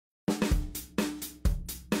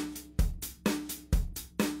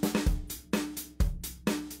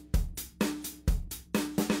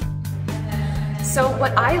So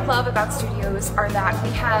what I love about studios are that we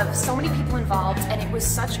have so many people involved, and it was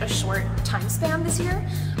such a short time span this year,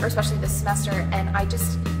 or especially this semester, and I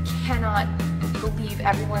just cannot believe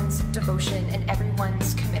everyone's devotion and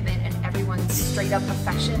everyone's commitment and everyone's straight up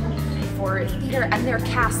affection for theater and their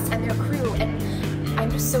casts and their crew. And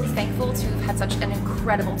I'm just so thankful to have had such an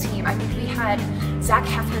incredible team. I mean, we had Zach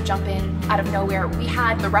Hefner jump in out of nowhere. We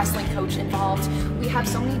had the wrestling coach involved. We have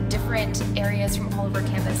so many different areas from all over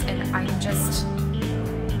campus, and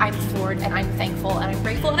I'm floored, and I'm thankful, and I'm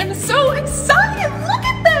grateful, and I'm so excited! Look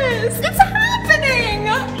at this! It's happening!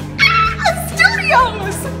 Ah,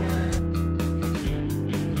 studios!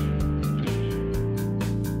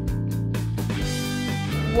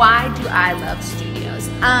 Why do I love studios?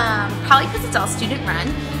 Probably because it's all student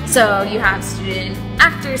run. So you have student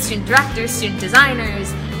actors, student directors, student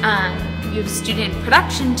designers, you have student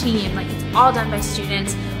production team, like it's all done by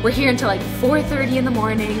students. We're here until like 4:30 in the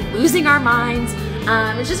morning, losing our minds.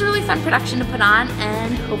 It's just a really fun production to put on,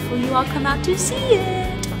 and hopefully you all come out to see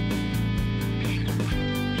it.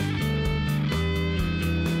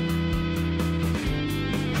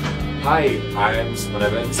 Hi, I'm Simon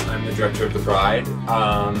Evans. I'm the director of The Bride.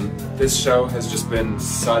 This show has just been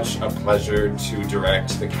such a pleasure to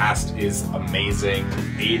direct. The cast is amazing.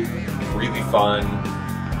 8 really fun,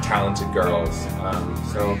 talented girls.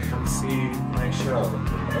 So come see my show.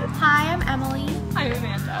 Hi, I'm Emily. I'm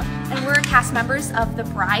Amanda. And we're cast members of The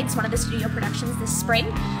Bride. It's one of the studio productions this spring.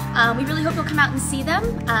 We really hope you'll come out and see them.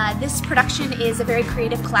 This production is a very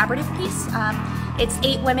creative, collaborative piece. It's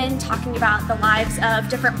 8 women talking about the lives of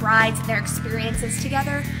different brides and their experiences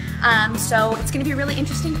together. So it's going to be a really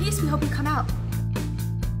interesting piece. We hope you come out.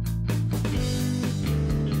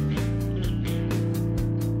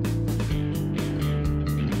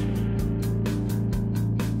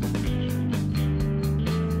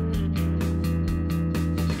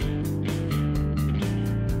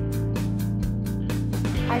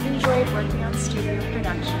 I've enjoyed working on studio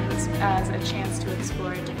productions as a chance to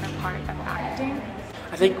explore a different part of acting.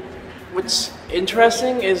 I think what's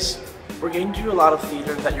interesting is we're getting to do a lot of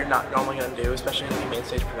theater that you're not normally going to do, especially in the main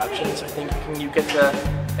stage productions. I think you get to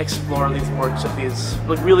explore these works of these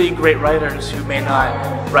really great writers who may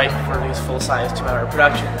not write for these full-size 2-hour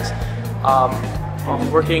productions.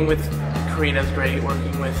 Working with Karina is great,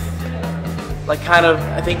 working with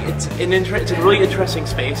I think it's a really interesting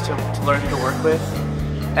space to learn to work with.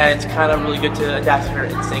 And it's kind of really good to adapt to your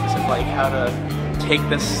instincts of how to take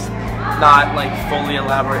this not fully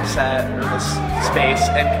elaborate set or this space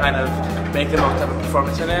and kind of make the most of a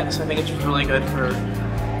performance in it. So I think it's just really good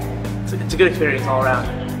it's a good experience all around.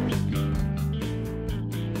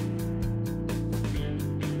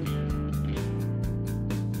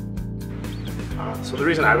 So the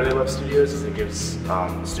reason I really love studios is it gives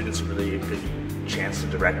students a really good chance to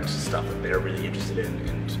direct stuff that they're really interested in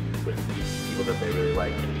and with people that they really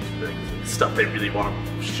like and stuff they really want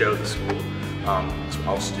to show the school. It's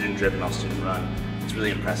all student driven, all student run. It's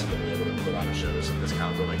really impressive to be able to put on a show of this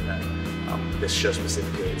caliber like that. This show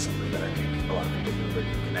specifically is something that I think a lot of people really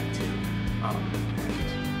connect to,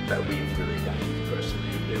 and that we've really gotten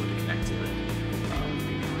personally be able to connect to,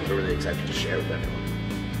 and we're really excited to share with everyone.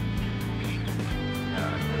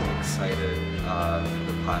 I'm excited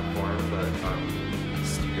for the platform that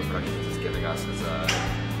Studio Productions is giving us as a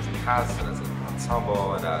cast and as an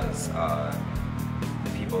ensemble and as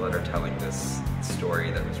people that are telling this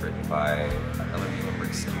story that was written by another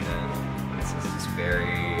Muhlenberg student. This is just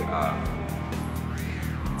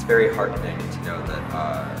it's very heartening to know that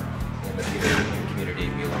in the theater community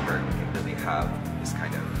in Muhlenberg we can really have this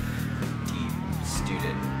kind of deep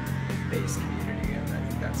student-based community, and I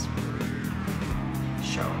think that's really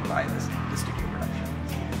shown by the studio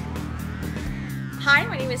productions. Hi,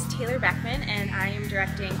 my name is Taylor Beckman, and I am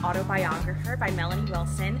directing Autobiographer by Melanie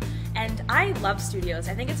Wilson. And I love studios.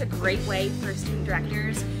 I think it's a great way for student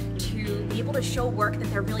directors to be able to show work that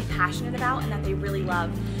they're really passionate about and that they really love.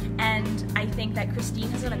 And I think that Christine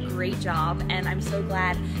has done a great job, and I'm so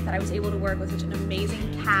glad that I was able to work with such an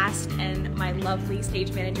amazing cast and my lovely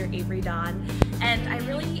stage manager, Avery Dawn. And I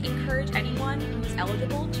really encourage anyone who is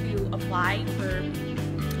eligible to apply for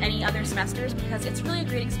any other semesters, because it's really a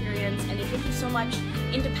great experience and it gives you so much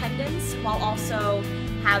independence while also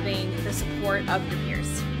having the support of your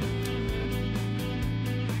peers.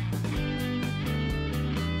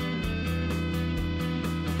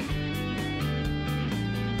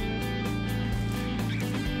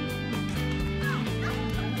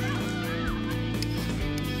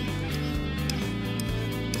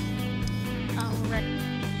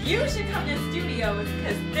 You should come to studios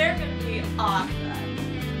because they're going to be awesome.